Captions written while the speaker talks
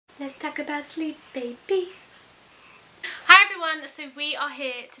talk about sleep, baby. Hi everyone, so we are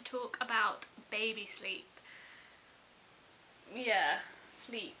here to talk about baby sleep. Yeah,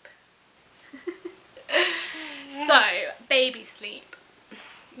 sleep. So, baby sleep.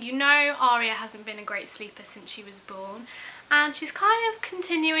 You know Aria hasn't been a great sleeper since she was born, and she's kind of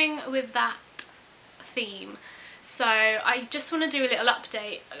continuing with that theme. So I just want to do a little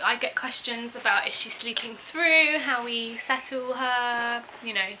update. I get questions about is she sleeping through, how we settle her,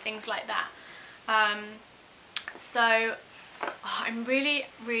 you know, things like that. I'm really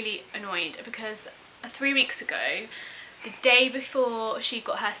annoyed because 3 weeks ago, the day before she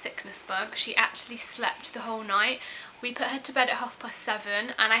got her sickness bug, she actually slept the whole night. We put her to bed at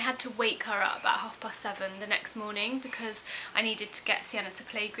 7:30 and I had to wake her up at 7:30 the next morning because I needed to get Sienna to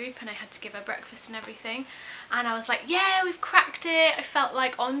playgroup and I had to give her breakfast and everything. And I was like, yeah, we've cracked it. I felt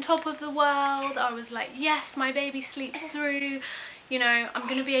like on top of the world. I was like, yes, my baby sleeps through. You know, I'm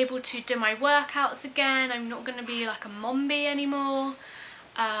going to be able to do my workouts again. I'm not going to be like a mombie anymore.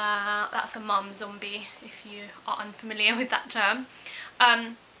 That's a mum zombie if you are unfamiliar with that term.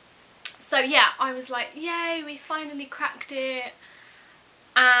 So yeah, I was like, yay, we finally cracked it.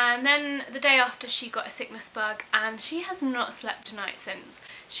 And then the day after she got a sickness bug and she has not slept tonight since.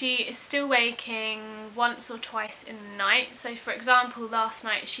 She is still waking once or twice in the night. So for example, last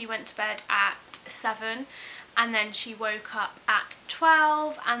night she went to bed at 7 and then she woke up at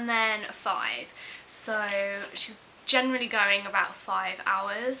 12 and then 5. So she's generally going about 5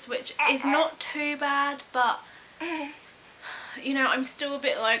 hours, which is not too bad, but you know, I'm still a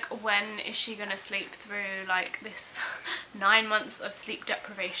bit like, when is she gonna sleep through? Like, this 9 months of sleep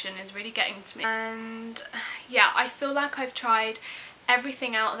deprivation is really getting to me. And yeah, I feel like I've tried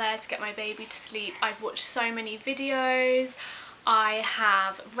everything out there to get my baby to sleep. I've watched so many videos, I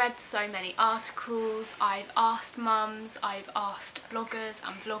have read so many articles, I've asked mums, I've asked bloggers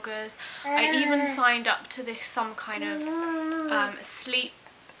and vloggers. I even signed up to this some kind of sleep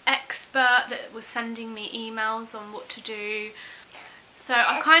expert that was sending me emails on what to do. So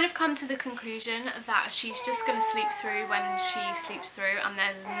I've kind of come to the conclusion that she's just going to sleep through when she sleeps through, and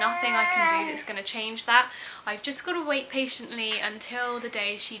there's nothing I can do that's going to change that. I've just got to wait patiently until the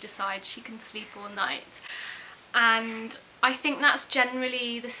day she decides she can sleep all night. And I think that's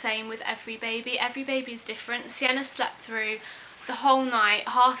generally the same with every baby. Every baby is different. Sienna slept through the whole night,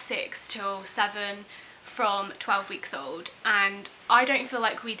 6:30 till 7, from 12 weeks old, and I don't feel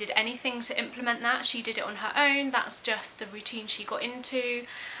like we did anything to implement that. She did it on her own. That's just the routine she got into.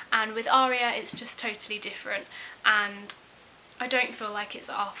 And with Aria, it's just totally different, and I don't feel like it's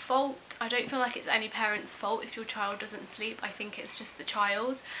our fault. I don't feel like it's any parent's fault if your child doesn't sleep. I think it's just the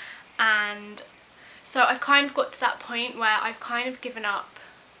child. And so I've kind of got to that point where I've kind of given up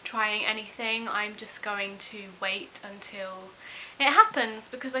trying anything. I'm just going to wait until it happens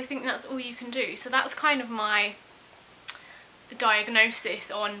because I think that's all you can do. So that's kind of my diagnosis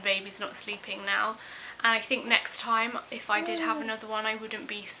on babies not sleeping now. And I think next time, if I did have another one, I wouldn't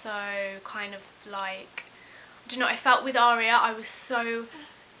be so kind of like, I don't know, I felt with Aria I was so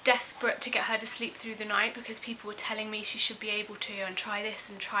desperate to get her to sleep through the night because people were telling me she should be able to, and try this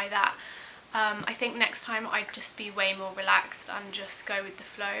and try that. I think next time I'd just be way more relaxed and just go with the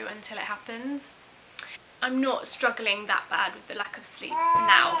flow until it happens. I'm not struggling that bad with the lack of sleep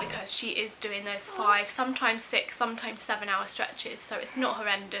now because she is doing those 5, sometimes 6, sometimes 7 hour stretches, so it's not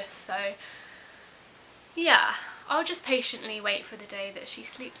horrendous. So yeah, I'll just patiently wait for the day that she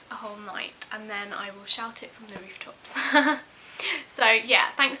sleeps a whole night and then I will shout it from the rooftops. So yeah,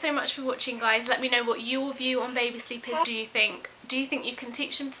 thanks so much for watching, guys. Let me know what your view on baby sleep is. Do you think you can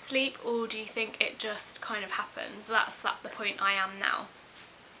teach them to sleep, or do you think it just kind of happens? That's the point I am now.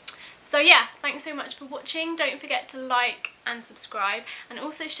 So yeah, thanks so much for watching. Don't forget to like and subscribe, and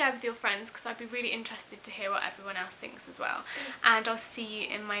also share with your friends because I'd be really interested to hear what everyone else thinks as well. And I'll see you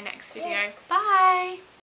in my next video. Bye!